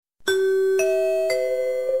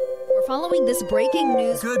Following this breaking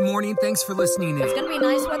news. Good morning. Thanks for listening in. It's going to be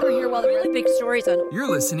nice weather here while the really big stories on.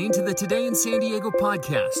 You're listening to the Today in San Diego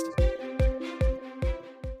podcast.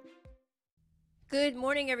 Good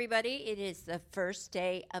morning, everybody. It is the first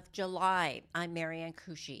day of July. I'm Marianne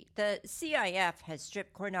Kushi. The CIF has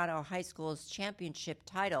stripped Coronado High School's championship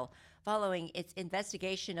title following its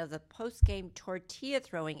investigation of the post-game tortilla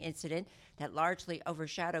throwing incident that largely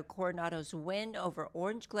overshadowed Coronado's win over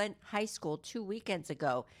Orange Glen High School 2 weekends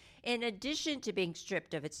ago. In addition to being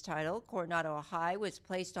stripped of its title, Coronado High was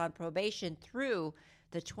placed on probation through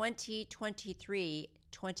the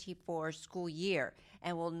 2023-24 school year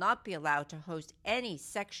and will not be allowed to host any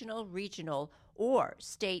sectional, regional, or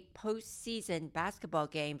state postseason basketball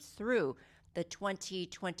games through the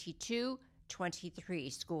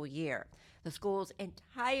 2022-23 school year. The school's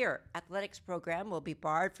entire athletics program will be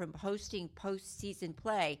barred from hosting postseason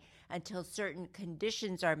play until certain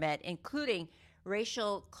conditions are met, including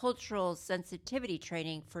racial cultural sensitivity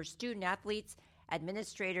training for student athletes,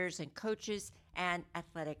 administrators and coaches, and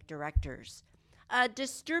athletic directors. A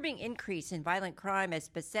disturbing increase in violent crime has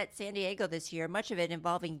beset San Diego this year, much of it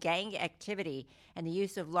involving gang activity and the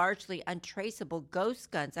use of largely untraceable ghost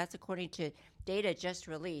guns. That's according to data just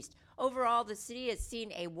released. Overall, the city has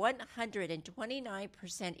seen a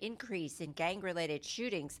 129% increase in gang-related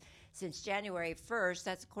shootings since January 1st.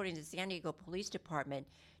 That's according to the San Diego Police Department.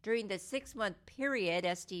 During the 6-month period,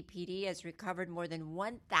 SDPD has recovered more than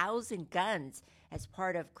 1,000 guns as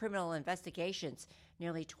part of criminal investigations.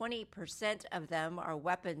 Nearly 20% of them are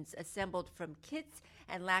weapons assembled from kits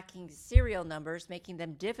and lacking serial numbers, making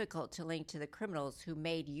them difficult to link to the criminals who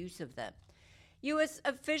made use of them. U.S.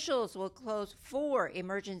 officials will close 4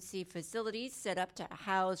 emergency facilities set up to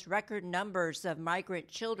house record numbers of migrant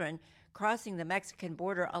children crossing the Mexican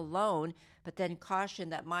border alone, but then caution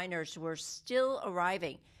that minors were still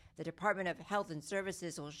arriving. The Department of Health and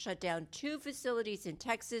Services will shut down 2 facilities in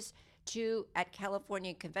Texas, 2 at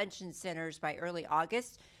California convention centers by early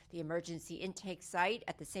August. The emergency intake site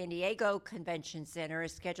at the San Diego Convention Center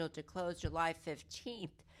is scheduled to close July 15th.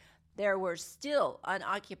 There were still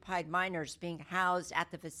unoccupied minors being housed at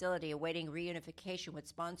the facility awaiting reunification with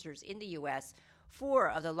sponsors in the U.S.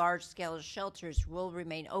 4 of the large-scale shelters will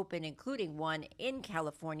remain open, including one in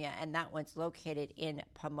California, and that one's located in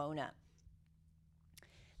Pomona.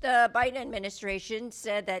 The Biden administration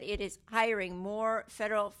said that it is hiring more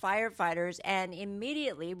federal firefighters and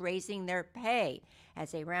immediately raising their pay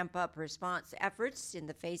as they ramp up response efforts in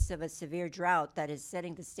the face of a severe drought that is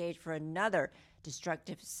setting the stage for another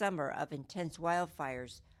destructive summer of intense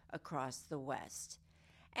wildfires across the West.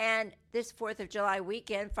 And this 4th of July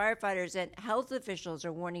weekend, firefighters and health officials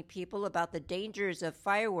are warning people about the dangers of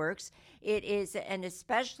fireworks. It is an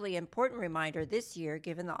especially important reminder this year,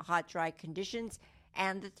 given the hot, dry conditions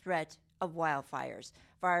and the threat of wildfires.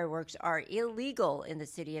 Fireworks are illegal in the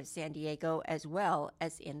city of San Diego as well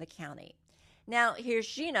as in the county. Now, here's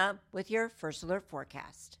Sheena with your First Alert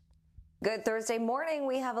forecast. Good Thursday morning.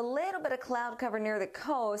 We have a little bit of cloud cover near the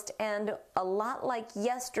coast, and a lot like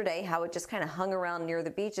yesterday, how it just kind of hung around near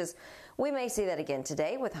the beaches. We may see that again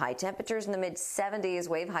today with high temperatures in the mid-70s,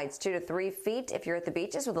 wave heights 2 to 3 feet if you're at the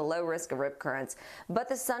beaches with a low risk of rip currents. But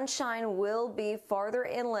the sunshine will be farther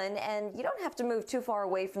inland, and you don't have to move too far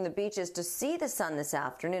away from the beaches to see the sun this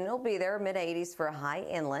afternoon. It'll be there mid-80s for a high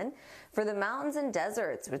inland. For the mountains and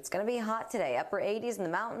deserts, it's going to be hot today. Upper 80s in the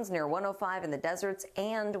mountains, near 105 in the deserts,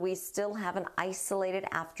 and we still have an isolated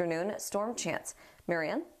afternoon storm chance.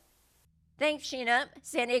 Marianne? Thanks, Sheena.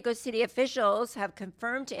 San Diego City officials have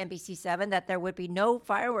confirmed to NBC7 that there would be no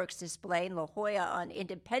fireworks display in La Jolla on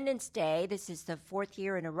Independence Day. This is the 4th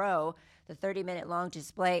year in a row. The 30-minute-long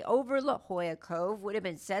display over La Jolla Cove would have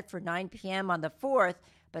been set for 9 p.m. on the 4th,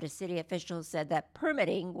 but a city official said that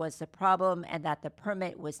permitting was the problem and that the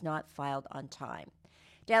permit was not filed on time.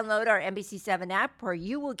 Download our NBC7 app where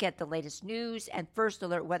you will get the latest news and First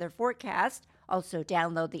Alert weather forecast. Also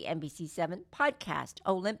download the NBC7 podcast,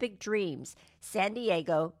 Olympic Dreams, San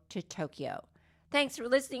Diego to Tokyo. Thanks for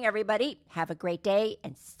listening, everybody. Have a great day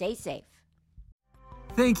and stay safe.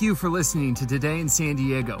 Thank you for listening to Today in San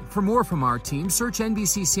Diego. For more from our team, search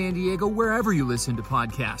NBC San Diego wherever you listen to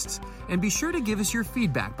podcasts. And be sure to give us your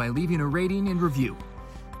feedback by leaving a rating and review.